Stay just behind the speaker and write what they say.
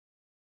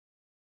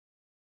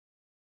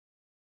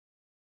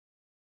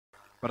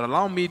But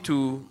allow me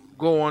to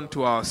go on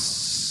to our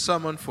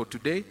sermon for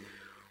today.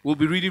 We'll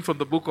be reading from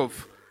the book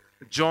of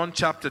John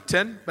chapter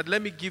 10, but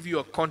let me give you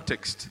a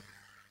context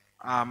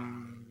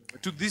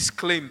to this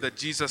claim that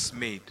Jesus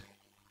made.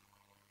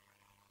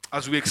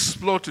 As we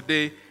explore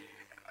today,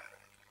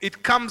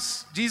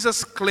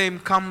 Jesus' claim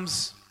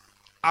comes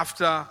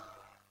after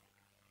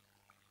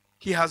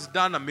he has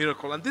done a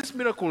miracle. And this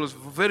miracle was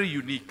very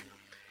unique.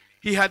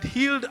 He had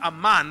healed a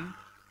man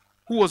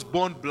who was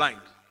born blind.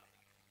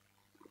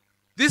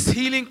 This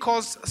healing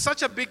caused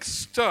such a big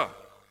stir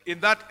in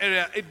that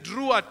area. It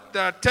drew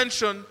the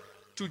attention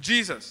to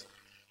Jesus.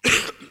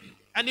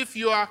 And if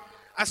you are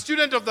a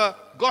student of the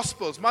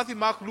Gospels, Matthew,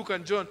 Mark, Luke,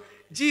 and John,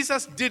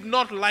 Jesus did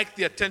not like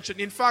the attention.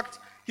 In fact,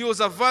 he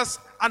was averse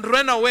and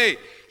ran away.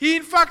 He,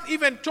 in fact,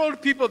 even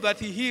told people that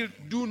he healed,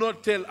 do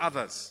not tell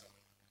others.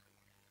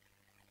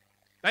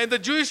 Now, in the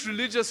Jewish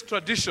religious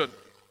tradition,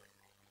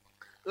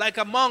 like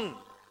among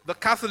the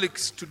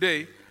Catholics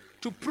today,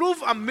 to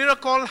prove a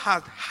miracle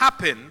had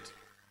happened,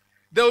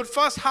 they would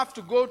first have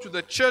to go to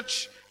the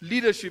church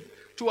leadership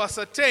to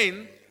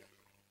ascertain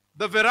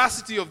the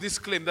veracity of this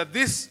claim, that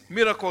this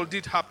miracle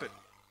did happen.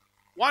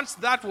 Once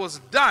that was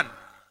done,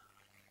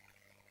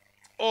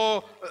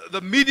 or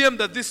the medium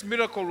that this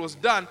miracle was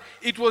done,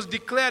 it was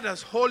declared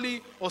as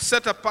holy or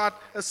set apart,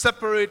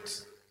 sacred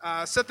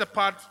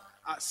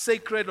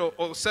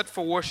or set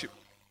for worship.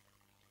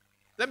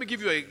 Let me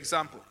give you an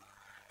example.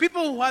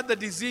 People who had the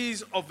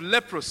disease of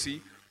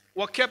leprosy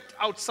were kept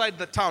outside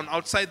the town,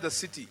 outside the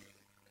city.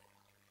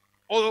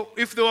 Or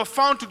if they were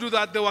found to do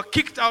that, they were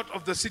kicked out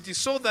of the city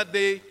so that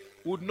they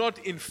would not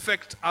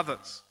infect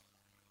others.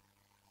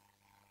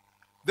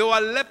 There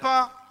were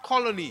leper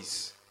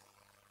colonies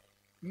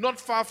not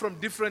far from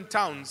different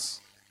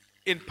towns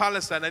in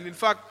Palestine, and in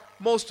fact,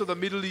 most of the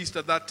Middle East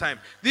at that time.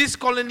 These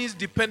colonies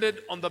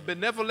depended on the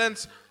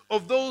benevolence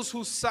of those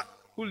who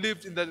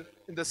lived in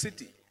the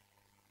city.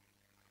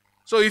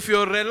 So if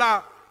you're a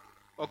rela,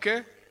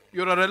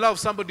 you're a rela of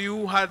somebody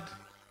who had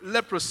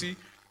leprosy,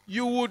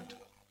 you would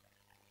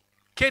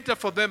cater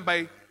for them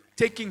by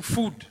taking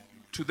food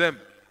to them.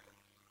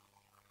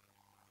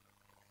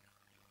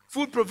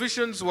 Food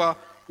provisions were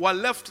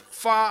left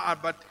far,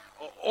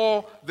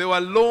 or they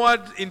were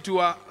lowered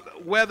into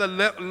where the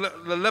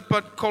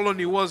leopard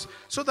colony was,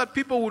 so that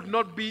people would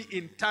not be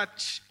in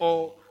touch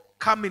or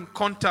come in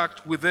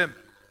contact with them.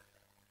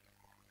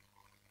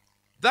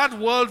 That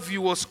worldview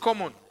was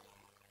common.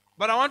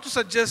 But I want to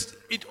suggest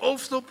it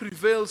also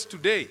prevails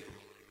today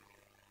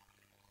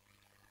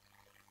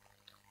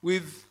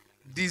with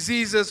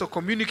diseases or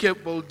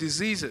communicable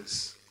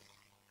diseases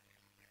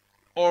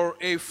or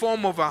a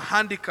form of a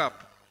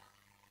handicap.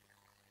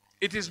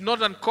 It is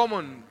not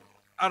uncommon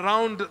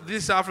around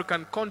this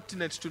African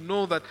continent to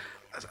know that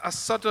a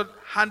certain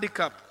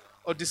handicap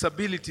or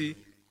disability,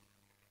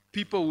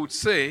 people would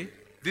say,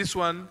 this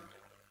one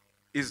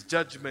is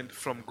judgment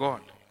from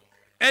God.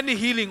 Any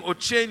healing or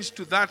change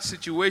to that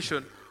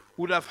situation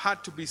would have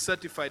had to be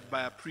certified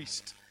by a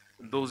priest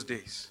in those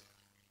days.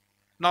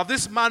 Now,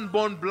 this man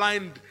born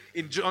blind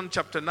in John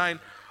chapter 9,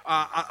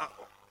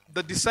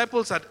 the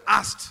disciples had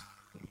asked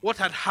what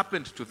had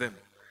happened to them.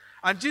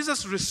 And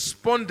Jesus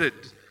responded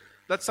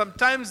that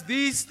sometimes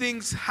these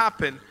things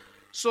happen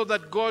so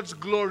that God's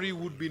glory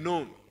would be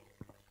known.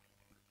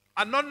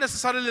 And not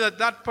necessarily that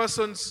that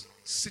person's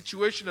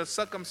situation or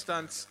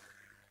circumstance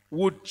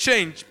would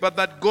change, but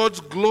that God's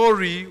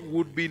glory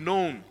would be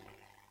known.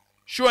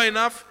 Sure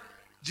enough,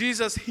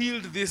 Jesus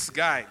healed this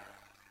guy,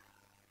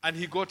 and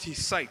he got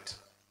his sight.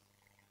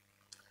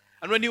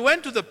 And when he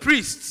went to the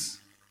priests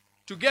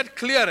to get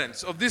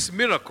clearance of this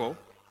miracle,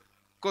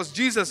 because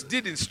Jesus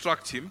did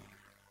instruct him,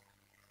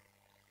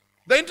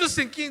 the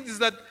interesting thing is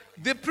that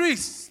the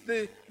priests,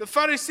 the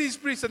Pharisees,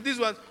 priests, and these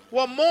ones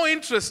were more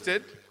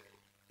interested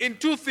in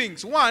two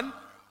things. One,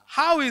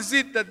 how is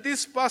it that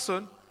this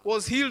person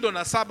was healed on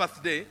a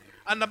Sabbath day?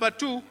 And number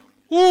two,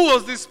 who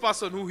was this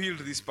person who healed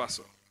this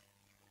person?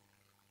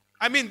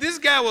 I mean, this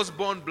guy was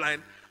born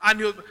blind,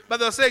 but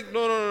they're saying,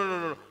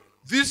 no.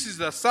 This is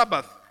the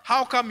Sabbath.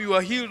 How come you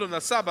are healed on the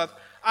Sabbath?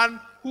 And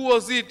who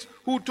was it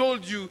who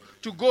told you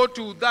to go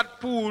to that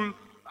pool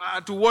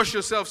to wash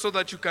yourself so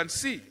that you can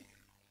see?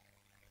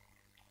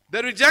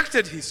 They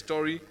rejected his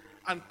story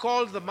and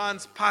called the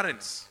man's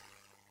parents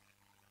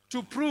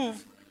to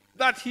prove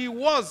that he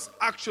was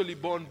actually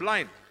born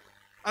blind.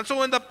 And so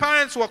when the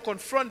parents were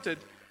confronted,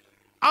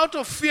 out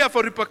of fear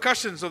for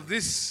repercussions of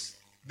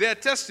their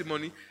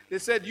testimony, they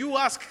said, you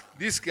ask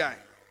this guy.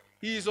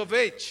 He is of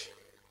age.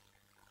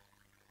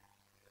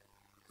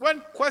 When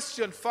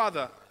questioned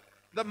further,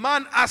 the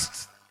man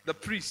asked the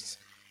priests,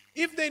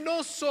 if they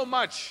know so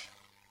much,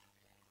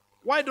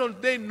 why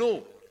don't they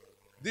know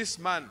this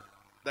man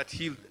that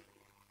healed them?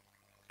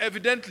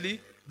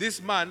 Evidently,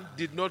 this man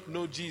did not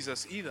know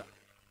Jesus either.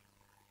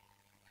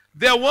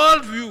 Their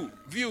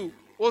worldview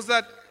was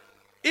that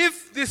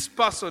if this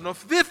person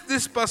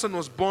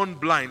was born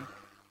blind,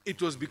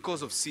 it was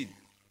because of sin.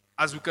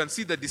 As we can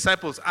see, the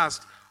disciples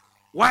asked,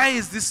 why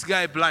is this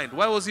guy blind?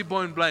 Why was he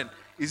born blind?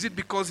 Is it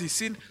because he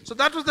sinned? So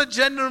that was the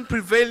general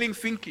prevailing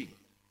thinking.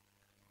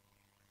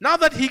 Now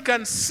that he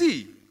can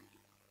see,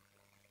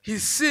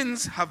 his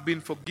sins have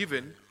been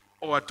forgiven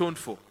or atoned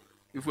for.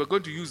 If we're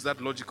going to use that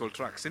logical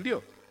track.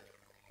 Sindio?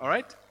 All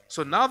right?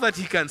 So now that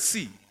he can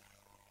see,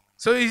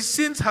 so his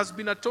sins has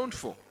been atoned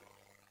for.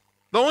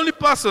 The only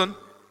person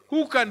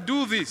who can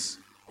do this,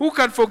 who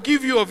can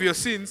forgive you of your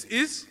sins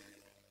is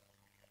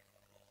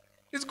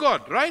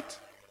God, right?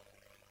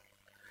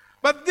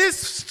 But this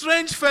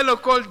strange fellow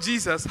called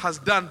Jesus has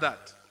done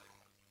that.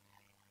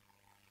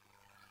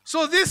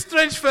 So this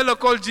strange fellow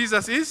called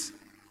Jesus is,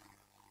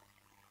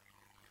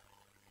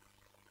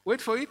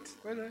 wait for it.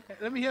 Wait,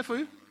 let me hear for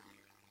you.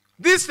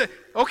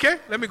 Okay,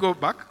 let me go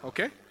back.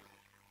 Okay.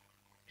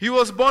 He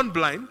was born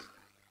blind,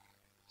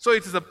 so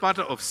it is a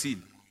matter of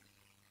sin.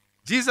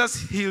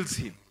 Jesus heals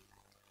him.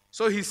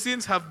 So his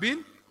sins have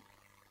been,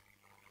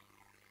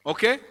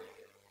 okay?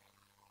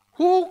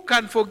 Who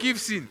can forgive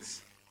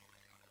sins?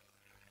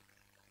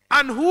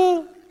 And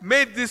who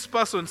made this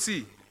person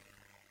see?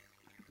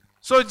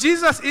 So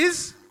Jesus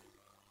is,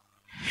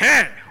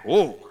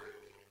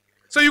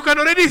 So you can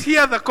already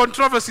hear the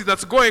controversy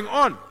that's going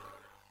on.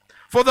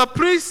 For the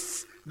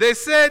priests, they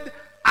said,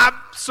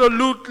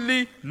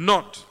 absolutely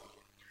not.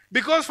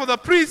 Because for the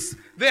priests,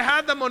 they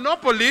had the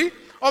monopoly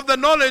of the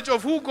knowledge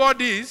of who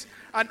God is,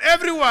 and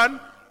everyone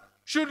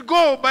should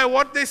go by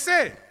what they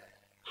say.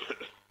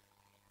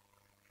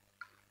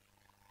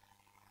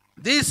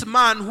 This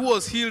man who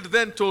was healed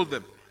then told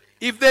them,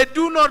 if they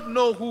do not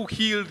know who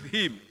healed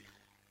him,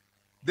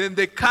 then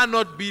they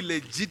cannot be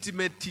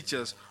legitimate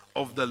teachers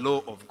of the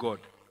law of God.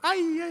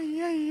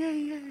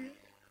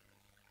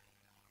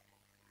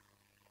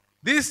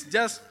 This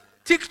just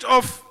ticked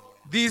off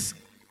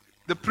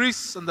the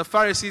priests and the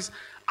Pharisees,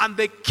 and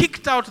they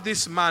kicked out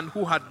this man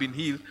who had been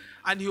healed,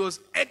 and he was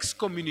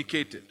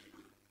excommunicated.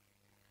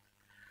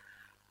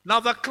 Now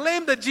the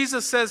claim that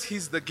Jesus says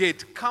he's the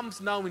gate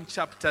comes now in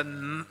chapter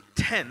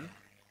 10,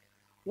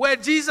 where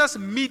Jesus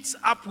meets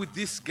up with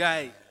this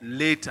guy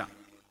later.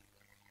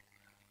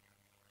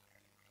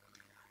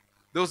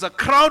 There was a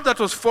crowd that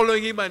was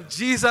following him, and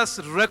Jesus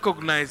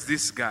recognized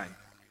this guy.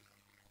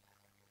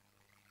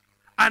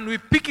 And we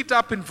pick it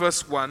up in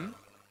verse 1,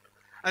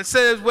 and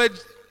says, where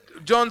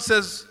John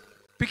says,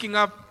 picking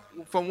up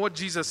from what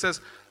Jesus says,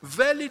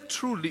 very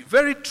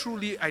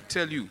truly, I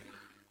tell you,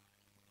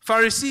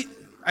 Pharisees,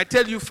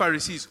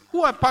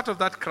 who are part of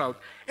that crowd,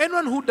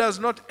 anyone who does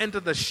not enter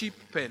the sheep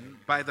pen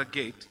by the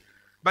gate,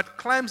 but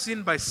climbs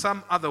in by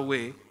some other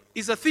way,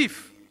 is a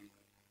thief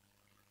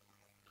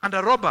and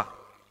a robber.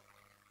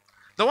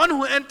 The one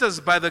who enters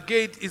by the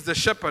gate is the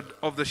shepherd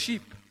of the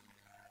sheep.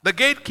 The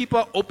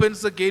gatekeeper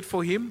opens the gate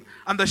for him,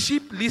 and the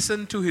sheep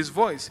listen to his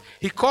voice.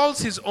 He calls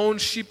his own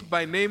sheep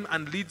by name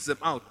and leads them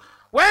out.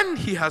 When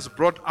he has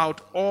brought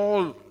out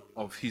all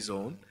of his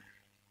own,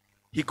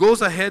 he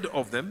goes ahead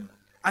of them,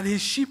 and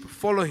his sheep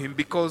follow him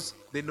because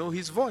they know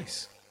his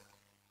voice.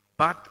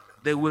 But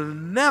they will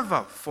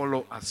never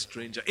follow a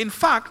stranger. In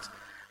fact,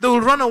 they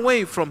will run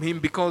away from him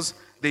because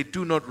they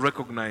do not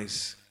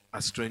recognize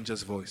a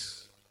stranger's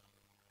voice.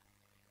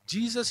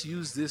 Jesus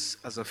used this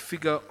as a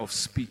figure of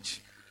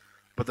speech,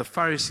 but the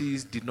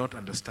Pharisees did not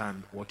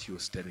understand what he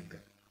was telling them.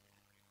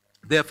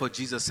 Therefore,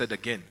 Jesus said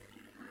again,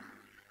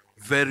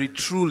 very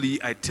truly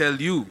I tell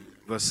you,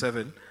 verse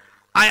 7,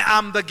 I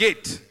am the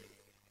gate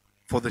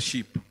for the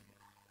sheep.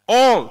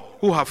 All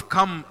who have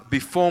come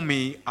before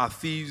me are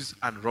thieves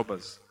and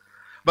robbers,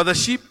 but the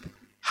sheep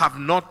have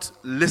not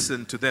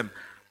listened to them.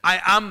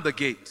 I am the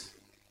gate.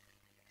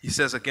 He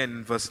says again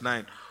in verse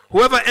 9,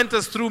 whoever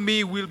enters through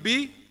me will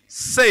be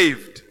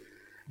saved.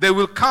 They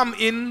will come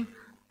in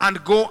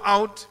and go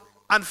out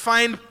and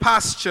find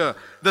pasture.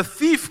 The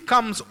thief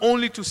comes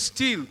only to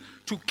steal,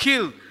 to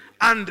kill,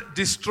 and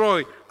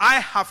destroy. I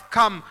have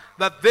come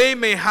that they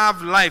may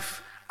have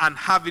life and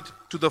have it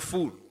to the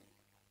full.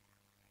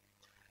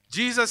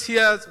 Jesus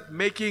here is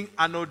making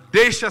an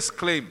audacious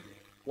claim,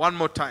 one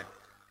more time,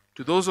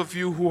 to those of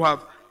you who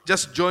have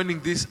just joining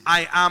this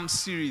I Am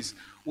series.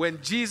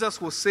 When Jesus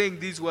was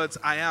saying these words,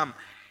 I am,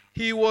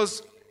 he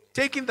was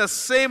taking the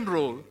same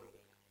role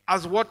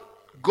as what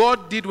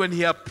God did when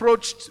he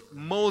approached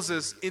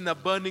Moses in a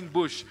burning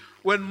bush.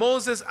 When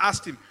Moses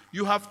asked him,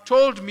 you have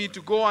told me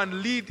to go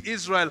and lead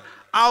Israel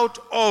out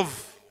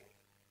of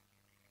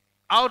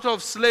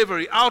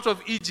slavery, out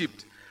of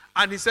Egypt.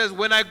 And he says,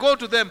 when I go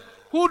to them,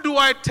 who do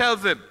I tell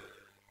them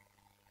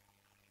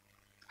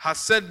has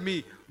sent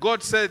me?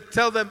 God said,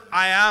 tell them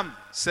I am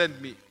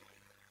sent me.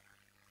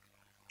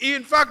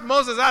 In fact,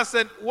 Moses asked,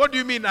 what do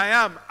you mean I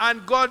am?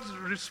 And God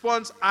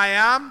responds, I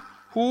am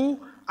who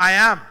I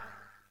am.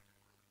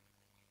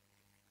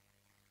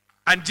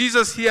 And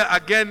Jesus here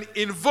again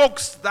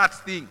invokes that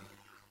thing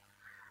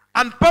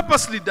and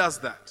purposely does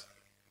that.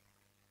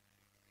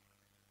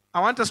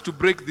 I want us to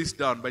break this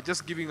down by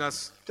just giving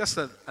us just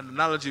an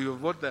analogy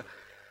of what the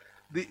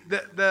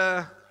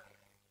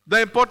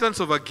importance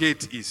of a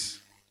gate is.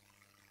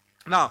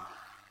 Now,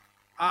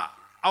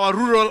 our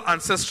rural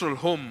ancestral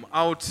home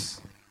out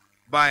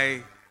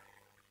by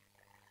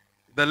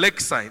the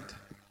lakeside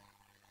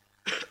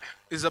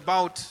is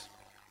about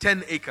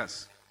 10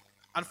 acres.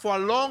 And for a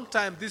long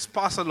time, this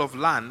parcel of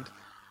land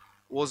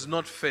was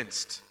not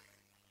fenced.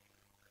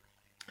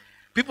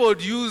 People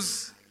would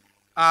use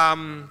our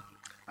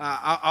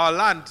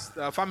land,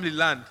 our family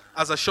land,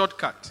 as a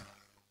shortcut.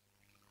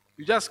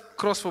 You just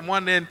cross from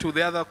one end to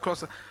the other.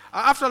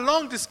 After a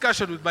long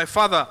discussion with my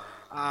father,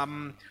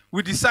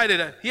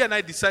 he and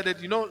I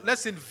decided,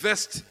 let's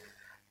invest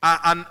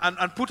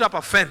and put up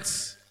a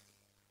fence.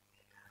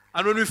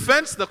 And when we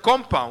fenced the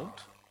compound,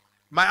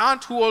 my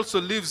aunt, who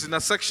also lives in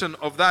a section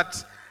of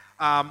that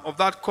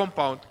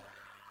compound,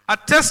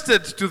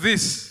 attested to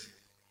this.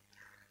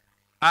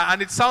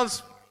 And it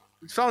sounds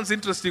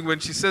interesting when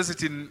she says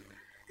it in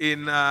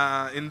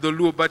the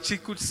Luo, but she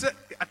could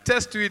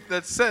attest to it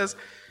that says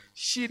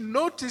she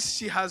noticed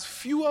she has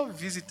fewer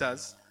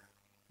visitors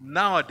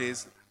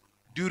nowadays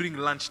during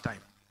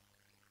lunchtime.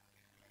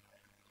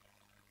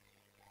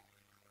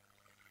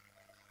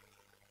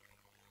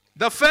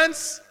 The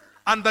fence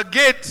and the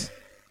gate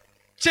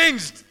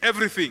changed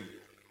everything.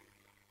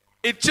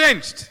 It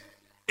changed.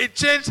 It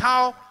changed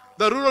how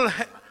the rural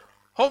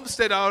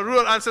homestead, our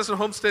rural ancestral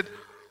homestead,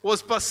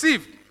 was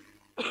perceived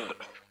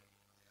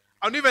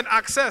and even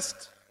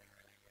accessed.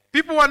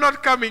 People were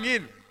not coming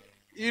in.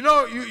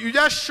 You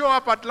just show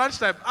up at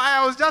lunchtime.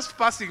 I was just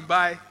passing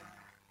by.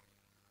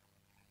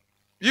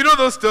 You know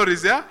those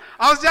stories, yeah?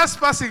 I was just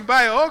passing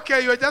by.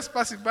 Okay, you're just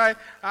passing by.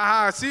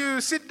 So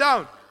you sit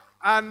down.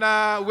 And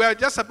we're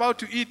just about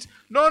to eat.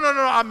 No,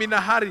 I'm in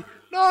a hurry.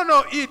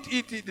 No, eat.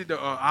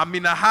 I'm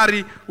in a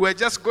hurry. We're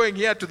just going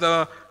here to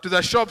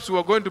the shops.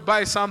 We're going to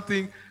buy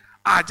something.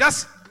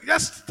 Just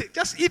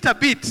eat a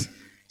bit.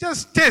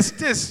 Just taste.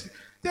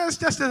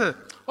 Just.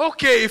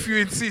 Okay, if you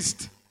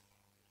insist.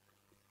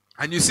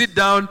 And you sit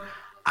down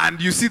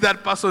and you see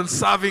that person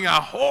serving a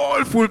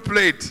whole full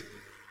plate.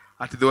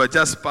 And they were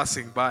just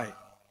passing by.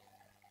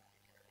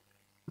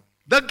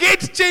 The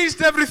gate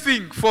changed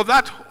everything for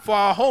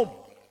our home.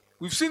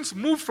 We've since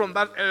moved from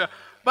that area.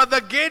 But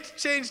the gate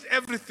changed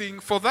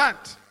everything for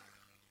that.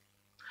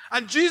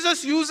 And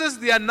Jesus uses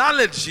the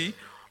analogy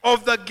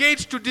of the gate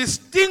to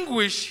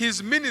distinguish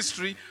his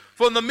ministry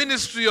from the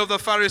ministry of the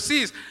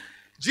Pharisees.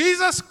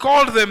 Jesus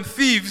called them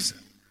thieves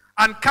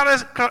and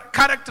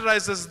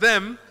characterizes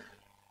them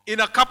in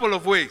a couple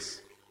of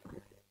ways.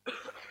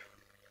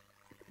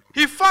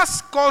 He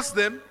first calls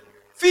them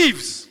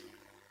thieves.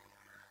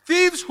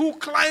 Thieves who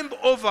climb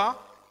over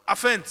a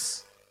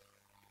fence.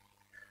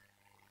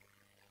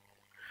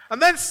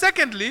 And then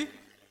secondly,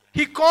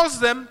 he calls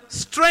them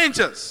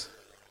strangers.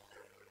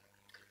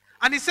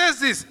 And he says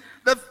this,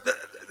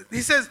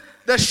 he says,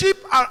 the sheep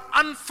are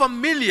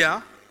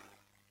unfamiliar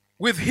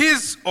with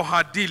his or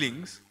her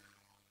dealings,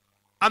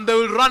 and they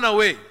will run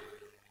away.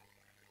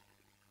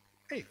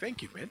 Hey,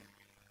 thank you, man.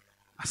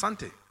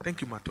 Asante.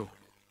 Thank you, Mato.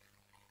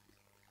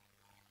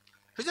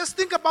 So just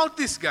think about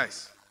this,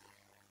 guys.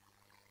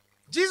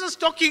 Jesus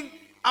talking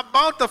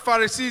about the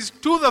Pharisees,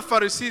 to the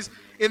Pharisees,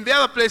 in the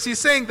other place, he's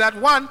saying that,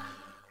 one,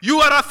 you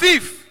are a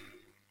thief.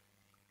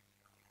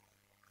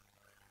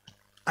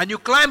 And you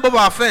climb over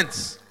a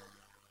fence.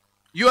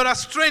 You are a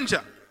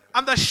stranger.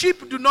 And the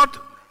sheep do not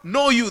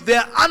know you. They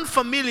are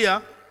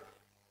unfamiliar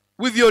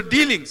with your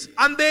dealings.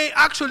 And they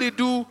actually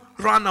do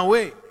run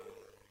away.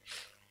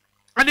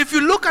 And if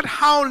you look at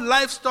how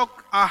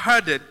livestock are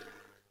herded,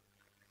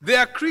 they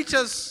are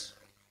creatures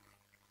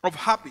of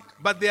habit,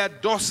 but they are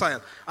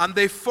docile. And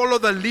they follow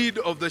the lead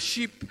of the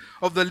sheep,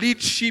 of the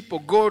lead sheep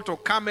or goat or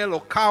camel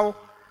or cow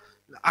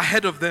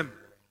ahead of them.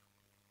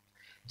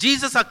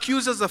 Jesus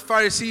accuses the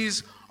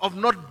Pharisees of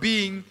not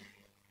being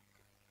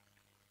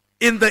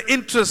in the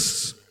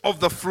interests of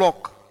the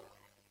flock,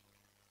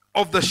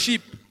 of the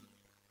sheep,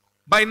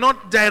 by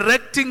not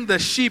directing the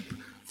sheep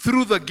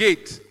through the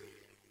gate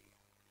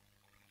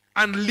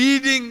and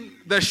leading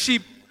the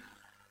sheep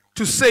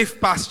to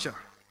safe pasture.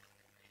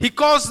 He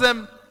calls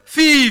them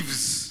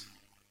thieves,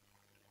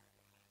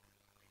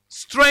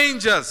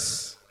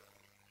 strangers.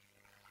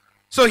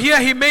 So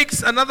here he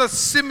makes another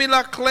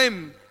similar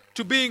claim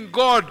to being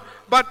God,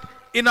 but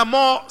in a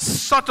more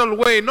subtle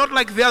way, not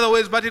like the other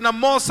ways, but in a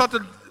more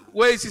subtle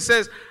ways. He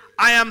says,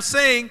 I am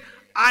saying,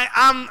 I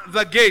am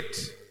the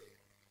gate.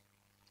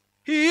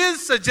 He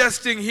is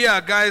suggesting here,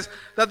 guys,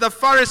 that the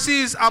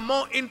Pharisees are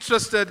more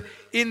interested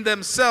in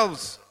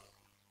themselves.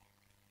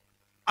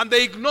 And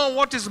they ignore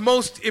what is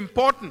most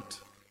important.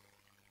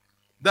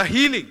 The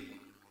healing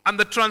and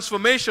the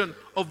transformation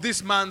of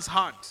this man's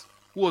heart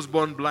who was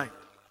born blind.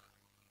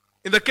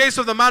 In the case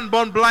of the man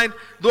born blind,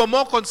 they were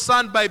more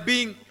concerned by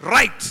being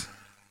right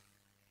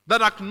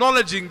than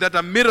acknowledging that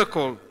a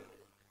miracle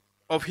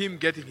of him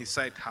getting his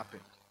sight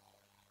happened.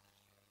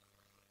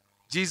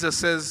 Jesus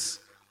says,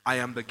 I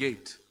am the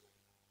gate.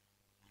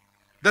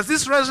 Does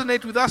this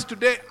resonate with us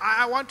today?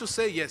 I want to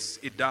say yes,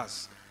 it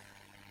does.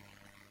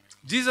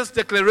 Jesus'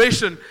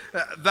 declaration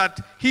that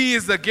he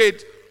is the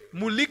gate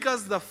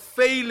mulikas the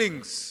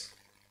failings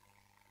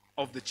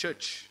of the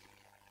church.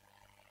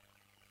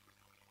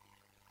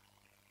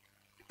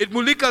 It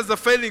mulikas the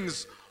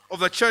failings of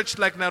the church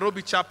like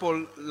Nairobi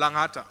Chapel,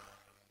 Langata.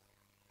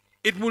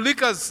 It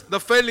mulikas the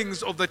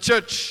failings of the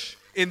church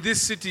in this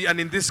city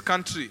and in this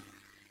country.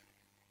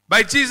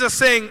 By Jesus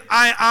saying,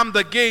 I am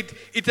the gate,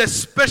 it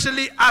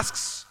especially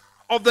asks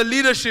of the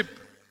leadership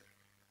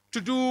to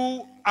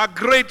do a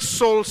great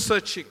soul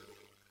searching.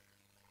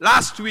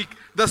 Last week,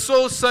 the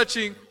soul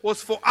searching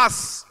was for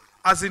us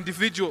as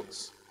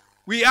individuals.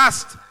 We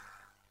asked,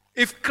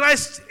 if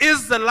Christ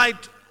is the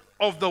light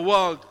of the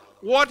world,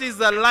 what is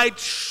the light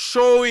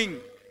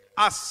showing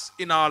us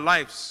in our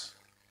lives?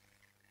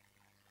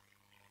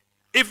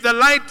 If the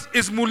light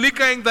is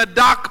mulikaing the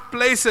dark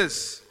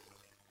places,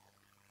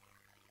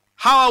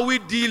 how are we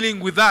dealing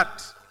with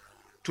that?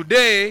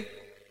 Today,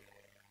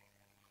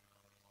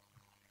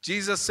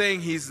 Jesus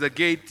saying He is the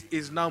gate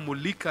is now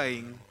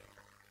mulikaing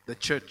the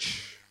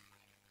church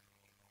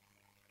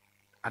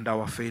and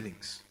our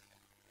failings.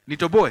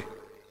 Nitoboy.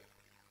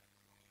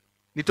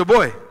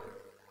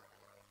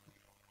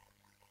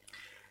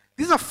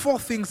 These are 4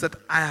 things that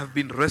I have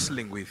been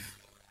wrestling with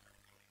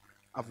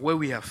of where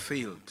we have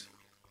failed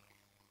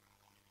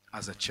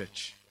as a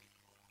church.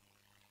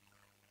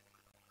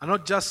 And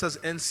not just as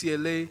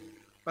NCLA,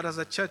 but as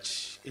a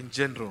church in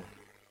general.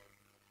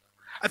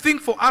 I think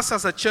for us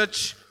as a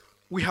church,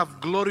 we have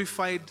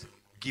glorified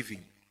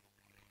giving.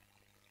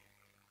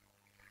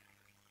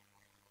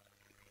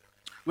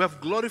 We have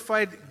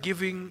glorified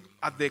giving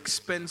at the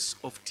expense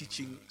of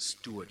teaching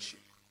stewardship.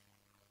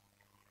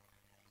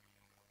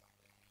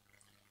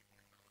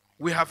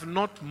 We have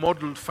not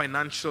modeled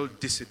financial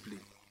discipline,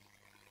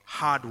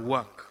 hard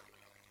work.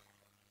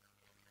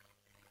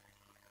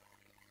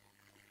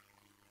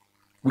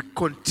 We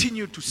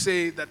continue to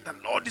say that the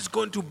Lord is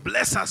going to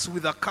bless us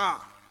with a car.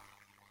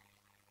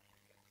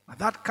 But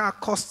that car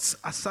costs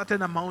a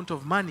certain amount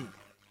of money.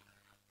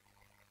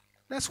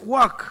 Let's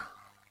work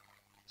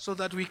so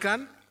that we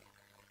can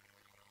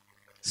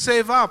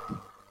save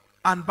up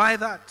and buy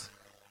that.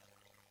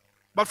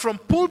 But from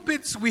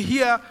pulpits we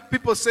hear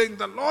people saying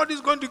the Lord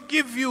is going to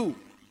give you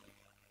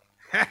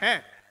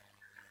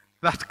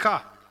that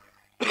car.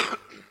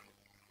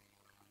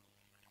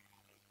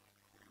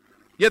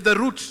 Yet the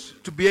route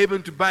to be able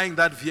to buying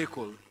that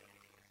vehicle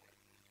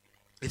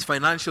is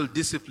financial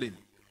discipline,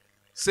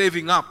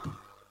 saving up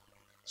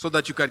so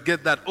that you can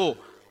get that,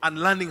 and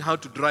learning how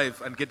to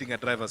drive and getting a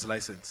driver's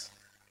license.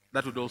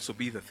 That would also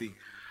be the thing.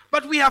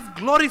 But we have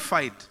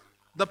glorified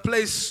the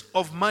place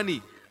of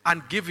money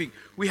and giving.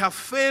 We have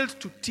failed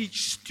to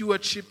teach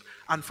stewardship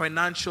and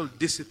financial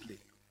discipline.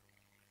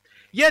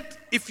 Yet,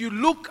 if you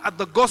look at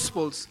the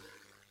Gospels,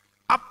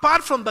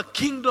 apart from the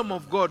kingdom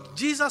of God,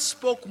 Jesus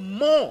spoke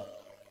more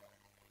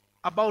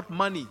about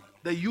money,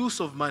 the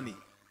use of money,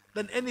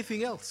 than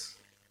anything else.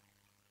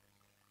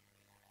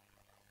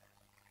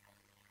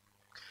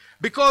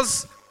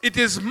 Because it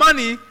is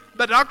money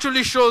that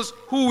actually shows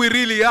who we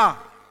really are.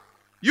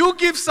 You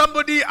give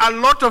somebody a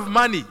lot of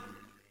money,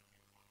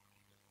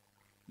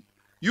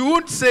 you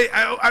won't say,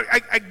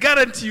 I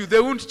guarantee you,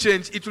 they won't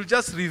change. It will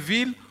just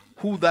reveal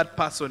who that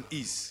person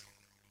is.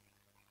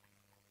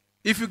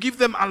 If you give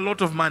them a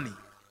lot of money,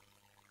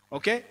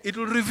 okay, it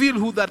will reveal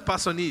who that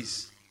person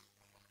is.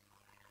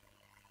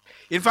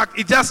 In fact,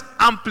 it just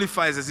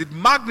amplifies, it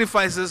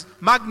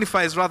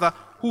magnifies rather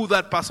who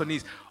that person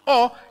is.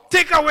 Or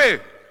take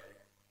away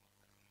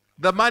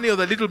the money or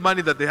the little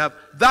money that they have,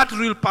 that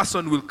real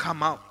person will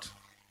come out.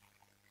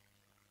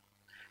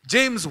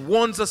 James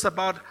warns us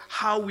about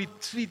how we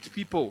treat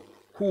people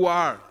who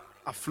are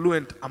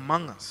affluent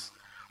among us.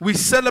 We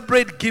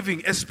celebrate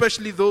giving,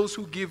 especially those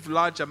who give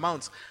large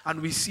amounts.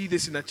 And we see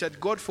this in a church.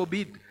 God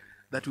forbid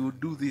that we would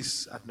do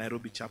this at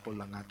Nairobi Chapel,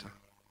 Langata.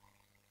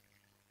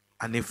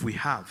 And if we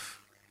have,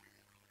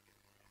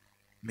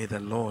 may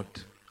the Lord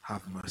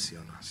have mercy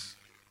on us.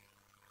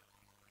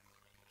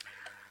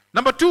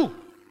 Number 2,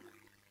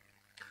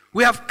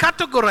 we have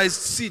categorized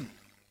sin.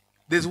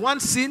 There's one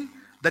sin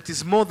that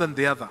is more than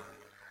the other.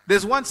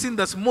 There's one sin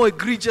that's more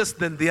egregious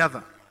than the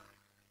other.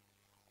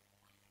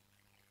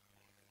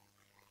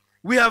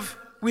 We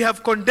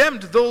have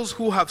condemned those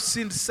who have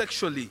sinned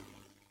sexually,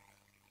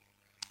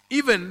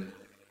 even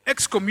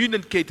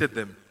excommunicated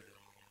them.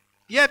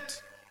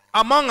 Yet,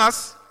 among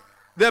us,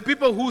 there are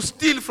people who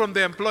steal from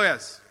their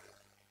employers.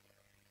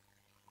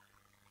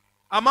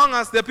 Among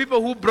us, there are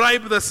people who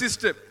bribe the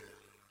system.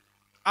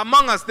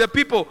 Among us, there are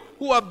people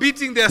who are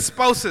beating their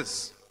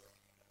spouses.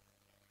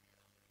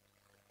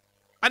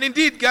 And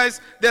indeed,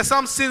 guys, there are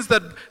some sins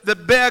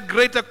that bear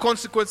greater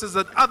consequences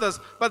than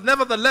others, but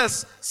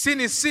nevertheless, sin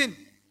is sin.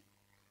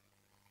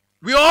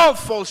 We all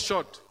fall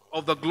short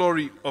of the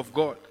glory of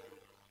God.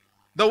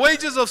 The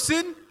wages of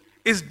sin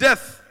is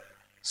death,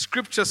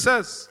 Scripture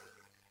says.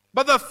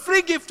 But the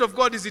free gift of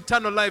God is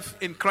eternal life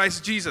in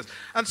Christ Jesus.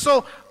 And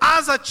so,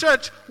 as a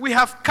church, we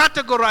have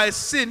categorized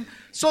sin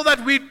so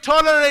that we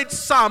tolerate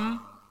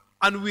some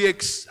and we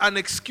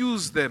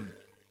excuse them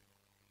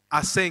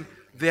as saying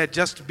they are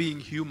just being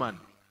human.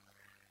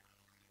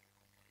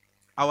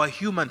 Our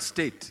human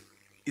state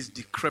is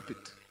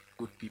decrepit,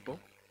 good people.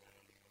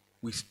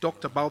 We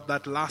talked about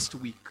that last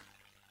week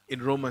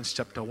in Romans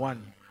chapter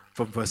 1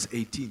 from verse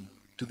 18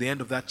 to the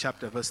end of that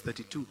chapter, verse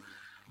 32.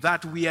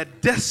 That we are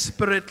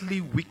desperately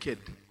wicked.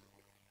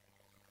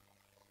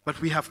 But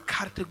we have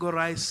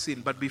categorized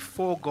sin. But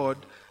before God,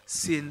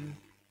 sin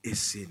is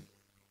sin.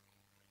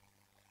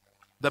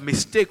 The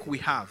mistake we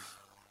have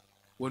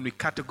when we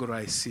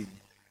categorize sin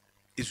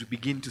is we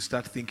begin to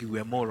start thinking we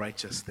are more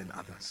righteous than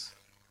others.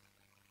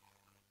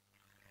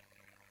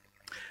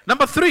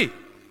 Number 3,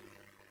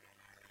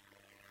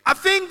 I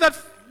think that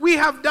we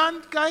have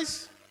done,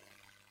 guys,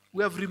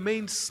 we have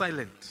remained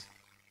silent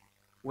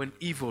when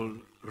evil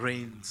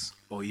reigns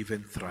or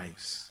even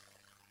thrives.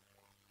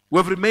 We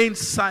have remained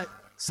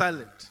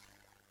silent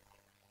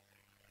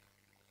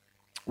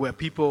where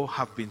people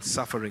have been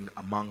suffering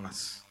among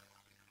us.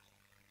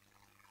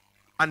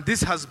 And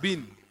this has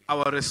been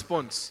our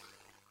response.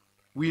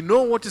 We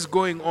know what is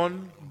going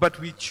on, but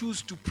we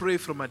choose to pray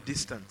from a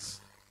distance,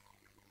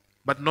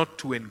 but not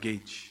to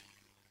engage.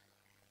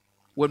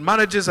 When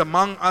marriages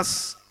among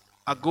us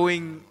are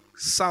going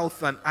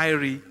south and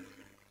airy,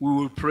 we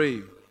will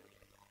pray.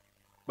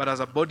 But as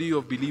a body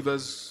of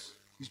believers,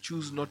 we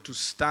choose not to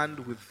stand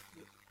with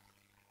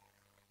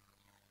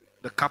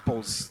the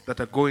couples that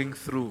are going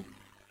through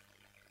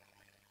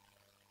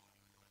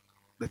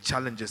the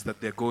challenges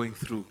that they're going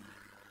through.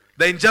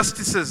 The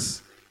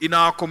injustices in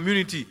our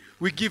community,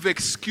 we give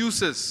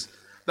excuses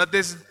that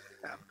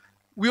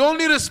we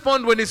only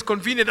respond when it's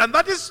convenient, and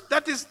that is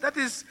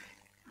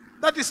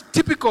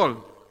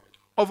typical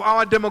of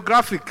our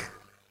demographic.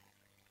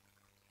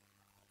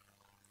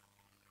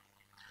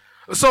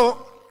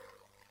 So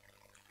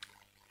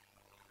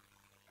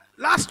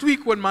last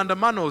week when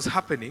Mandamano was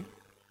happening,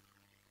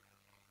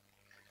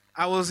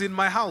 I was in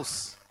my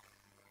house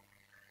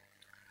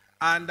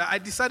and I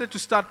decided to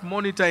start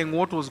monitoring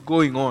what was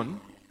going on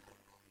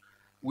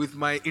with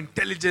my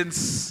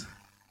intelligence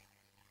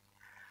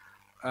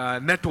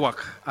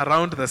network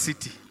around the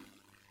city.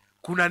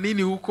 Kuna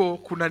nini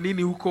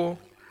huko,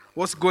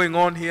 what's going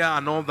on here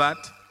and all that.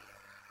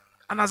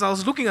 And as I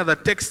was looking at the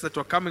texts that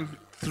were coming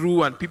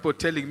through and people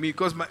telling me,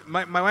 because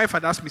my wife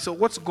had asked me, so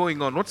what's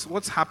going on?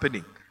 What's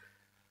happening?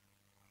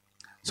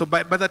 So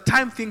by the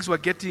time things were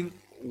getting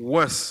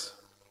worse,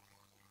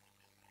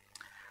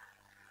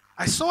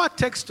 I saw a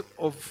text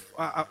of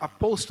a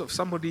post of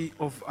somebody,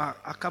 of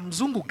a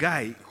Kamzungu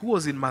guy who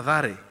was in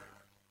Mathare.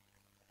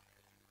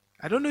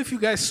 I don't know if you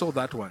guys saw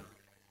that one.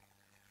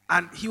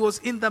 And he was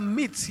in the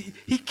midst.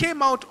 He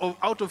came out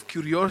of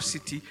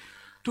curiosity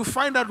to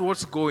find out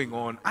what's going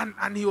on.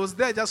 And he was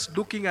there just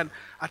looking, and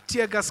a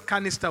tear gas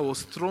canister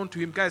was thrown to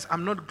him. Guys,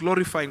 I'm not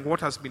glorifying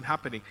what has been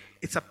happening.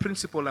 It's a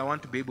principle I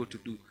want to be able to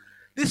do.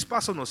 This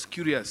person was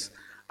curious.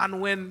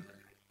 And when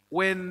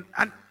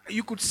and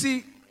you could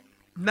see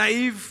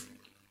naive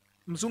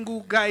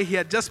Mzungu guy, he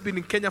had just been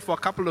in Kenya for a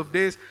couple of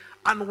days.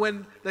 And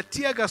when the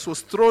tear gas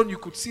was thrown, you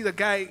could see the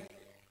guy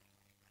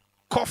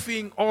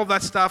coughing, all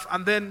that stuff.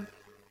 And then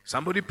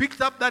somebody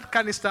picked up that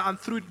canister and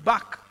threw it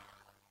back.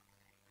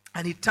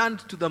 And he turned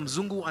to the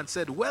Mzungu and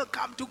said,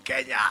 "Welcome to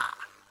Kenya."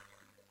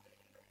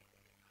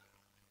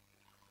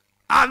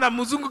 And the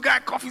Mzungu guy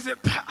coughed,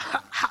 said,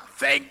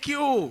 "Thank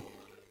you."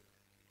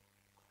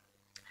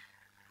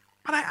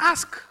 But I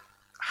ask,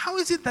 how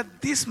is it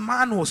that this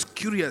man was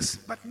curious,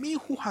 but me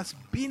who has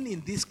been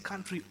in this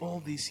country all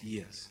these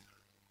years,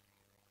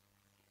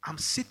 I'm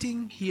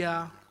sitting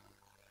here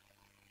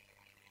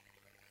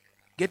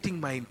getting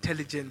my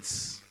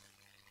intelligence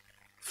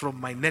from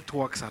my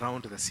networks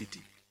around the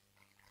city?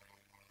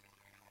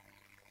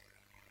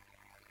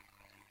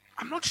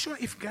 I'm not sure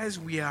if, guys,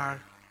 we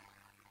are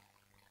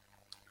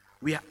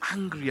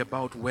angry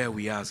about where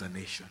we are as a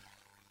nation.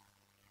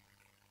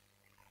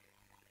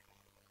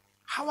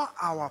 How are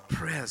our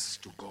prayers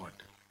to God?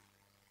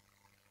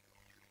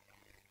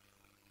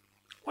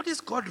 What is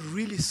God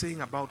really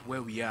saying about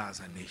where we are as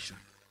a nation?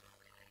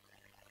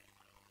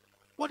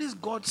 What is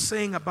God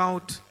saying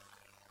about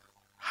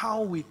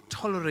how we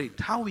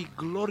tolerate, how we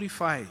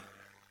glorify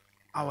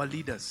our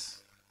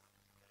leaders?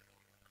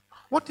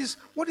 What is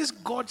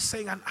God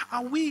saying? And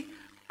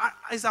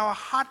is our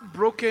heart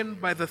broken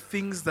by the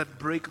things that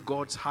break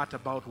God's heart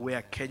about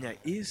where Kenya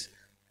is?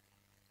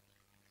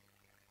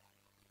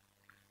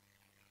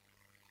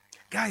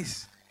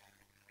 Guys,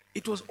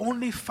 it was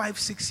only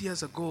 5-6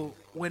 years ago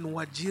when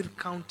Wajir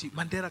County,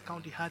 Mandera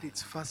County, had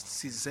its first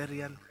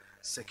cesarean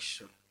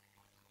section.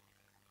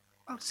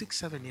 About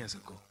 6-7 years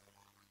ago.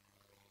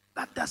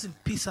 That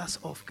doesn't piss us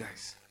off,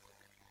 guys.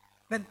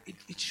 Then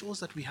it shows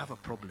that we have a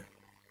problem.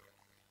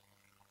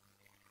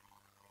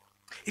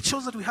 It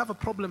shows that we have a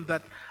problem,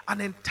 that an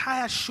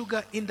entire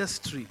sugar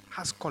industry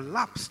has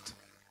collapsed.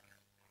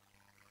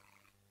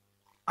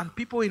 And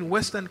people in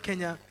Western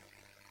Kenya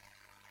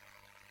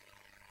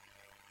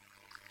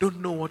don't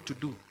know what to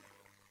do.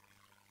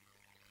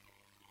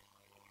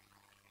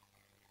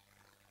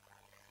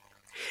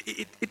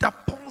 It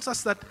appalls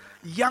us that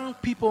young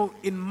people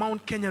in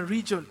Mount Kenya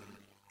region,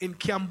 in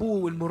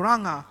Kiambu, in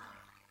Murang'a,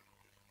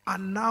 are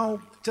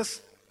now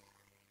just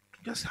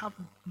have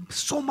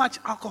so much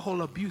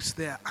alcohol abuse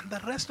there. And the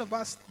rest of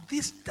us,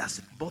 this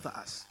doesn't bother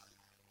us.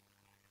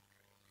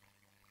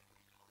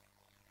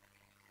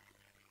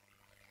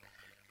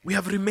 We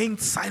have remained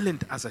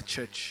silent as a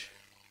church.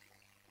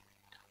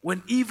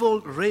 When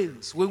evil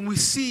reigns, when we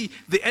see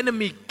the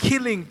enemy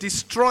killing,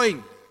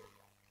 destroying,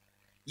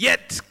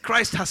 Yet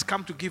Christ has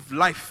come to give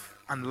life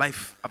and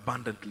life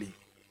abundantly.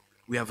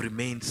 We have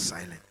remained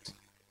silent.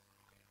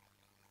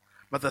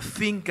 But the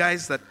thing,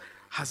 guys, that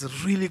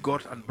has really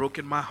got and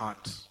broken my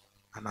heart,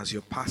 and as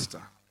your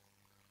pastor,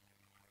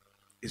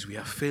 is we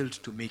have failed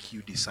to make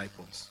you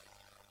disciples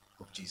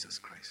of Jesus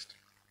Christ.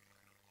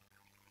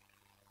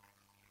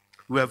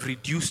 We have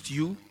reduced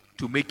you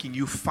to making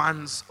you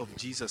fans of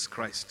Jesus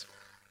Christ.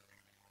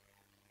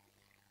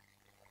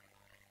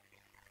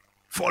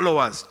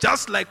 Followers,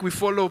 just like we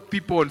follow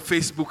people on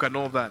Facebook and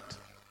all that.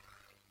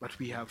 But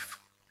we have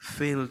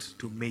failed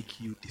to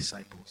make you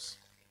disciples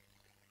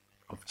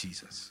of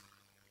Jesus.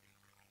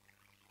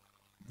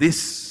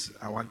 This,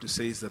 I want to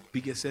say, is the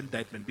biggest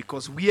indictment,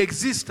 because we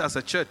exist as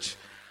a church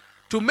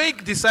to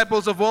make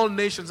disciples of all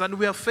nations, and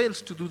we have failed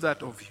to do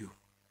that of you.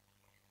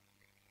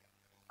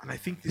 And I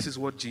think this is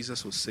what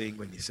Jesus was saying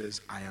when he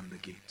says, I am the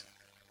gate.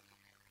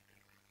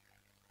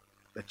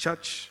 The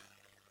church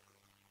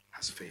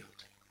has failed.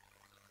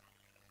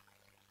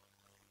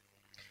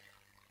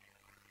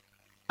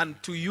 And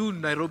to you,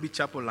 Nairobi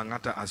Chapel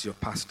Langata, as your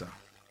pastor,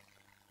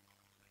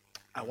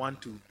 I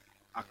want to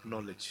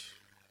acknowledge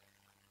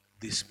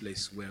this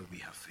place where we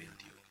have failed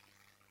you.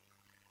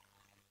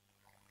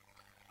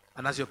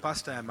 And as your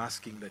pastor, I'm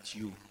asking that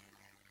you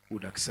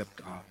would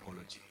accept our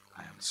apology.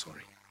 I am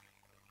sorry.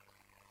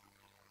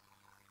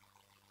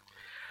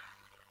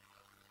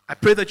 I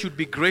pray that you'd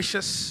be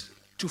gracious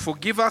to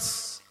forgive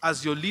us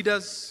as your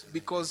leaders,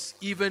 because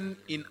even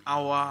in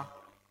our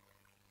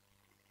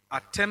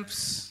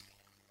attempts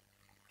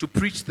to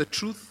preach the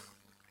truth,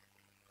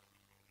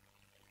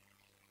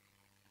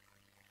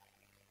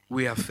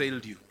 we have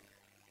failed you.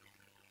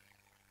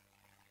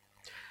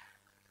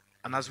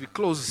 And as we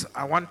close,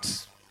 I want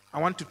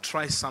to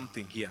try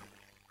something here.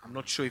 I'm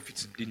not sure if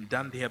it's been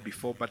done here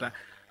before, but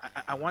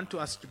I want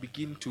us to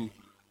begin to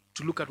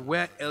look at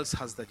where else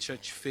has the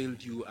church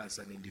failed you as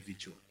an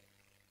individual.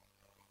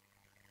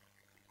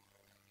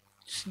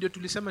 Ndio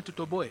tulisema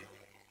tutoboe.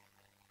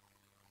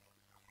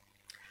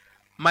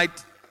 My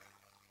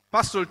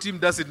pastoral team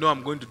doesn't know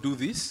I'm going to do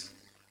this.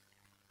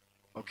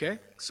 Okay?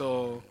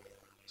 So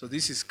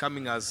this is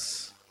coming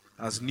as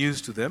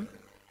news to them.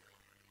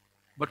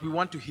 But we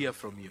want to hear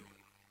from you.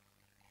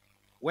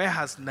 Where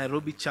has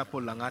Nairobi Chapel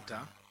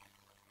Langata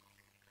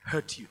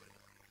hurt you,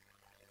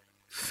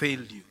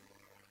 failed you?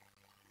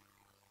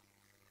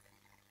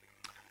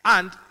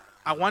 And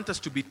I want us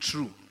to be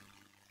true.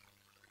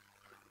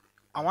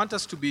 I want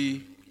us to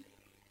be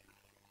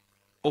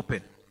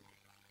open.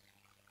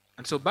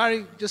 And so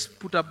Barry, just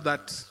put up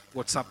that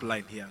WhatsApp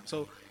line here.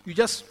 So you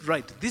just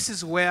write, this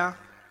is where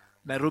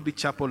Nairobi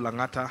Chapel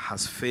Langata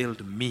has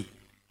failed me.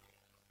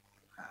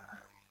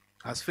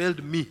 Has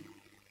failed me.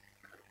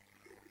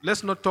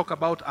 Let's not talk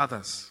about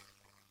others.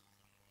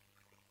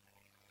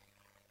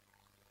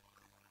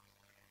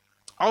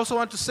 I also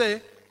want to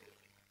say,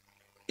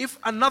 if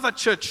another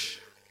church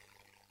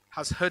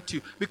has hurt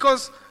you,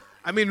 because,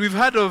 we've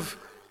heard of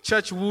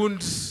church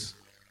wounds,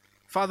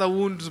 father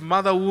wounds,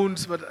 mother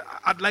wounds, but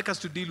I'd like us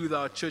to deal with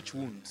our church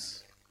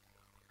wounds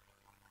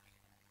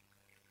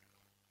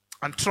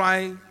and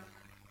try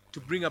to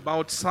bring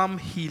about some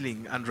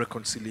healing and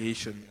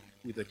reconciliation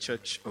with the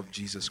church of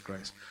Jesus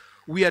Christ.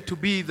 We are to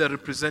be the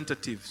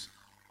representatives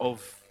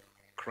of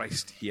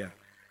Christ here.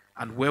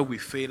 And where we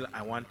fail,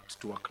 I want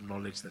to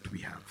acknowledge that we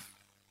have.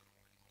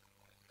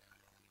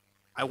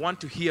 I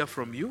want to hear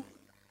from you.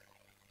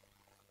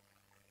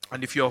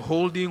 And if you're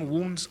holding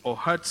wounds or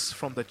hurts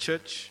from the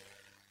church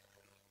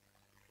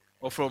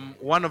or from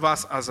one of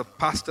us as a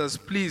pastors,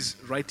 please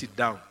write it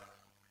down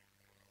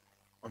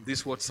on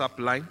this WhatsApp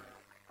line.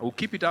 I will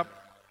keep it up.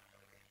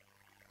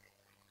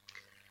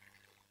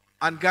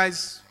 And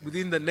guys,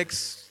 within the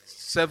next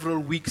several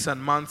weeks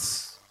and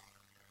months,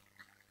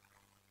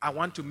 I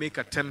want to make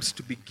attempts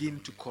to begin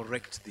to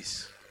correct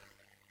this.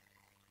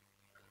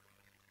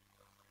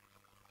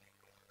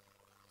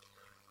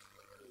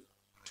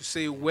 To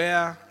say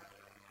where,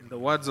 in the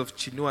words of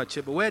Chinua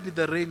Achebe, where did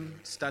the rain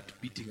start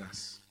beating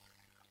us?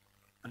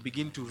 And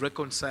begin to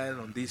reconcile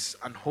on this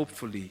and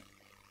hopefully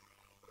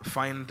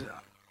find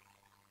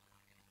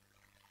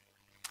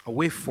a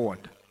way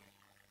forward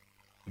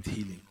with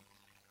healing.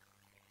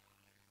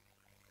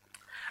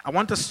 I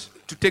want us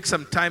to take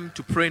some time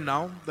to pray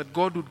now that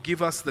God would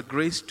give us the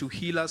grace to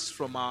heal us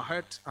from our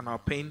hurt and our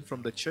pain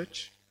from the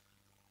church.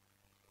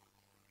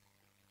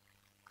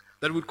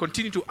 That we'd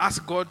continue to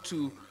ask God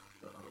to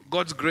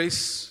God's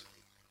grace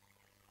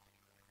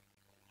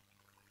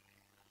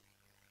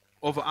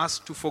over us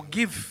to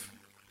forgive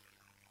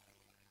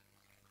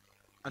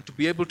and to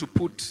be able to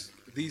put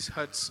these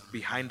hurts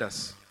behind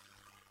us.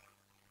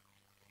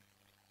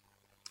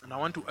 And I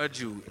want to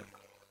urge you,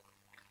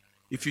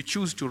 if you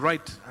choose to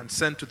write and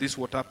send to this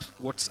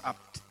WhatsApp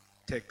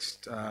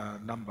text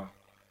number,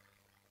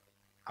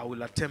 I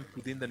will attempt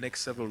within the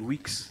next several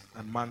weeks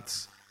and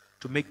months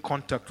to make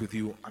contact with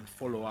you and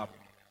follow up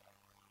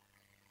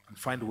and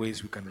find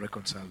ways we can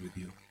reconcile with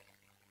you.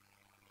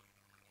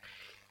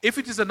 If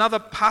it is another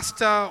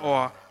pastor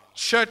or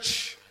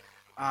church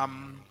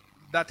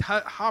that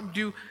harmed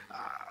you,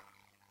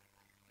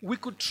 we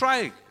could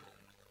try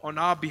on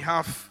our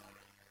behalf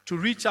to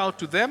reach out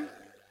to them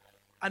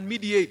and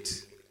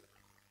mediate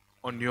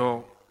on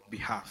your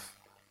behalf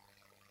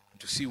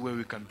to see where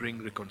we can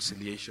bring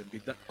reconciliation,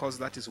 because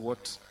that is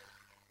what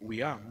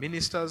we are,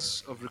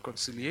 ministers of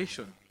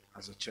reconciliation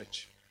as a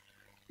church.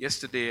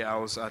 Yesterday I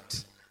was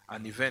at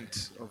an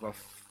event of a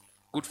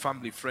good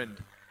family friend,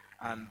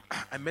 and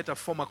I met a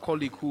former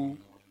colleague who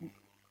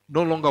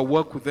no longer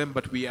work with them,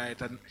 but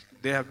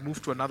they have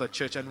moved to another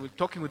church, and we're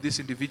talking with this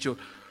individual.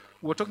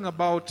 We're talking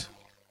about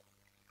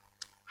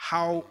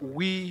how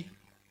where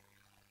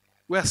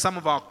some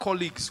of our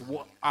colleagues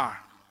are,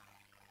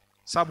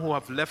 some who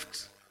have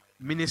left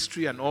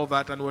ministry and all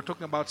that, and we're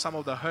talking about some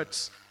of the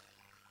hurts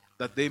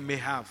that they may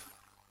have.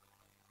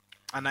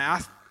 And I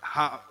asked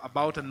her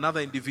about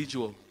another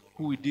individual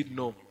who we did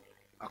know,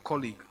 a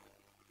colleague.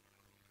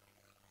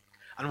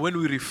 And when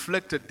we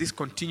reflected, this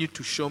continued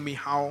to show me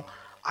how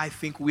I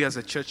think we as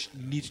a church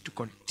need to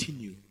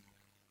continue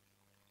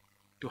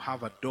to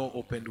have a door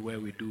opened where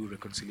we do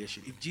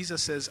reconciliation. If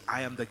Jesus says,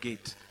 I am the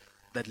gate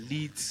that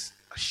leads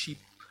a sheep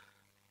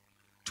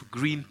to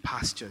green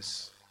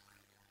pastures,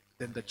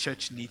 then the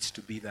church needs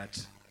to be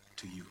that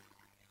to you.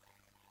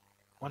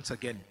 Once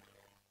again,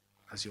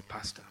 as your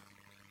pastor,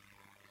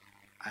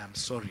 I am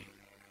sorry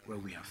where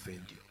we have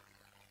failed you.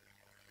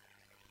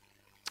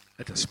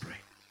 Let us pray.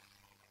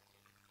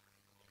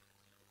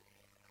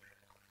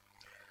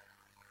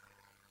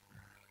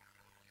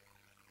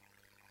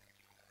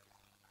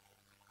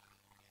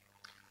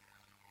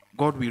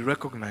 God, we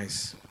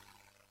recognize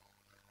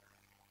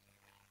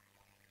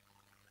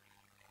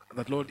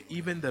that, Lord,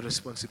 even the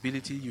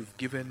responsibility you've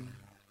given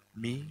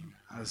me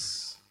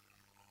as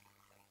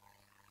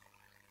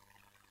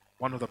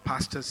one of the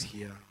pastors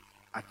here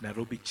at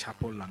Nairobi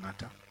Chapel,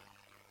 Langata,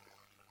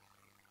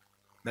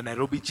 the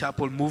Nairobi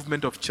Chapel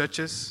movement of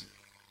churches,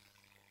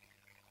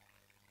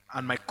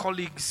 and my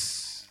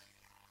colleagues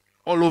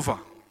all over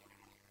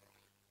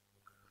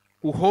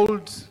who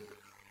hold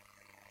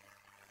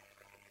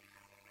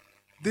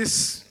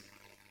this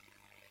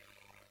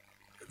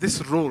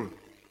role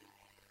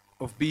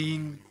of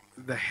being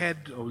the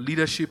head or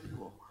leadership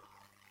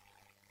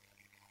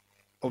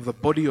of the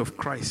body of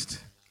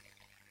Christ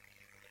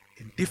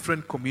in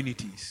different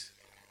communities.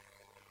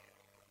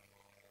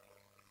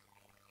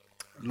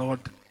 Lord,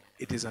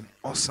 it is an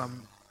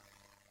awesome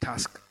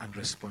task and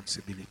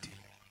responsibility.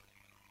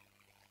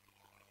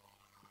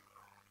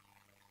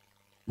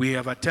 We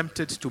have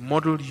attempted to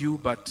model you,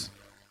 but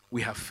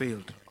we have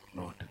failed,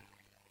 Lord.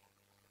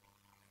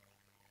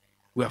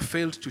 We have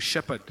failed to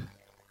shepherd.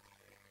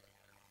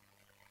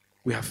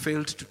 We have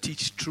failed to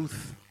teach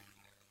truth.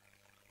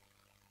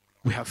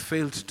 We have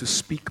failed to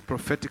speak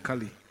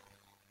prophetically.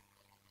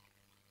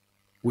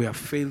 We have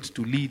failed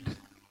to lead.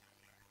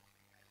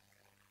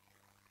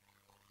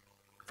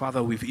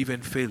 Father, we've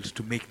even failed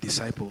to make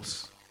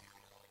disciples.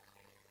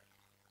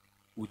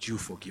 Would you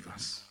forgive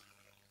us?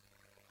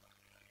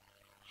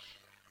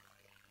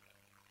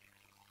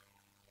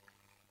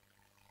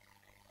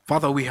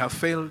 Father, we have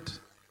failed.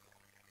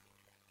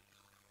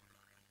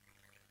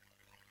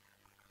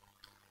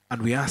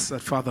 And we ask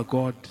that, Father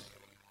God,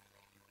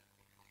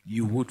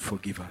 you would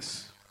forgive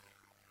us.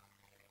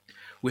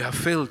 We have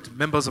failed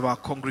members of our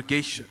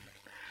congregation.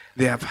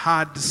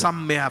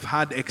 Some may have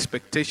had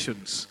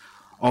expectations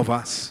of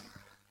us,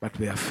 but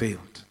we have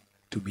failed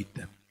to meet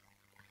them.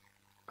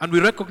 And we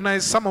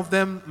recognize some of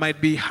them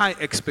might be high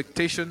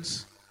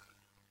expectations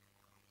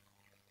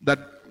that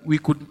we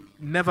could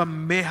never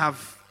may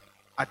have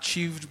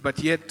achieved, but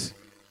yet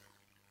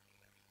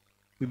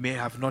we may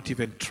have not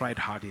even tried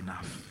hard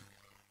enough.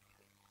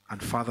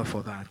 And Father,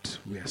 for that,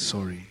 we are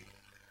sorry.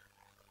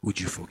 Would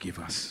you forgive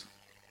us?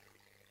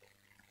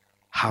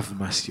 Have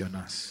mercy on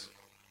us.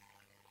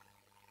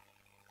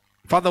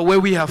 Father, where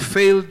we have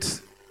failed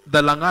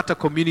the Langata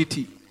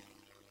community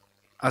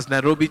as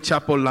Nairobi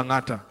Chapel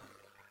Langata,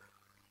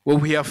 where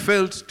we have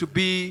failed to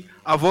be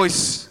a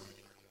voice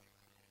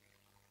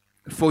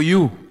for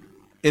you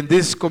in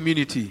this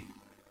community,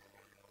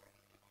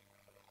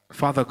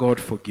 Father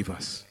God, forgive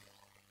us.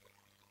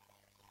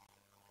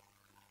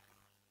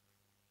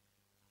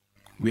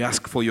 We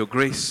ask for your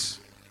grace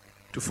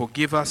to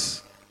forgive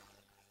us.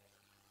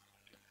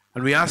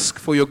 And we ask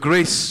for your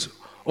grace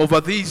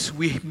over these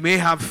we may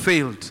have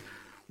failed,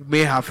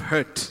 may have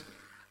hurt,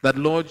 that,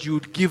 Lord, you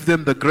would give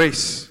them the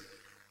grace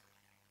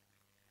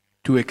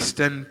to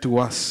extend to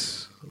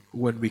us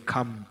when we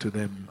come to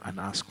them and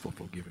ask for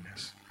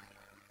forgiveness.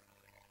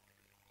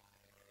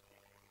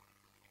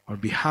 On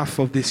behalf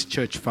of this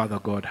church, Father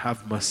God,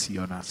 have mercy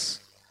on us.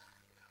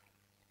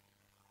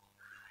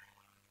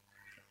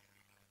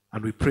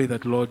 And we pray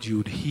that, Lord, you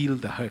would heal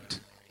the hurt,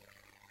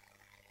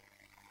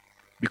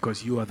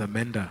 because you are the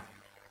mender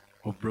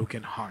of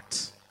broken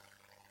hearts.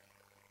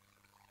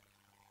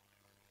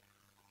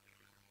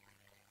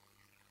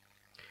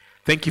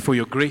 Thank you for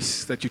your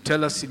grace that you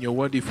tell us in your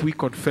word, if we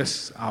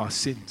confess our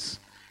sins,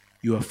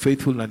 you are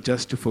faithful and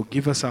just to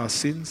forgive us our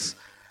sins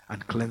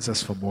and cleanse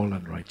us from all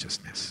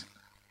unrighteousness.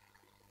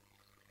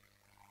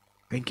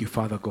 Thank you,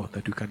 Father God,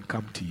 that we can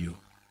come to you.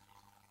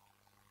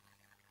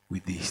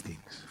 with these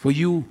things. For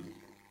you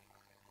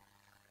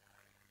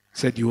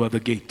said you are the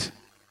gate.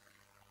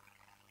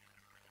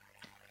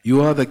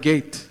 You are the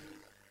gate.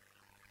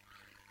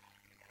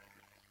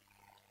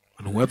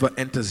 And whoever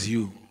enters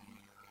you,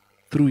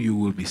 through you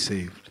will be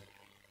saved.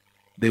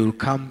 They will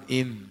come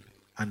in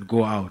and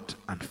go out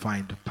and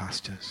find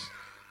pastures.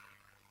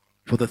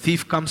 For the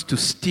thief comes to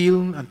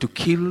steal and to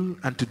kill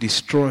and to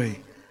destroy.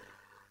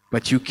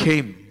 But you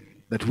came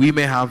that we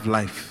may have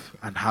life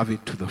and have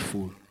it to the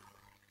full.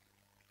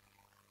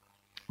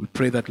 We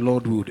pray that,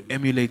 Lord, we would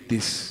emulate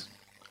this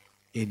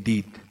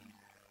indeed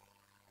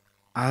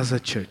as a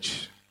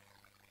church.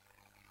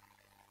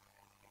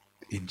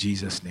 In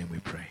Jesus' name we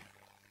pray.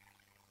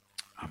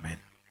 Amen.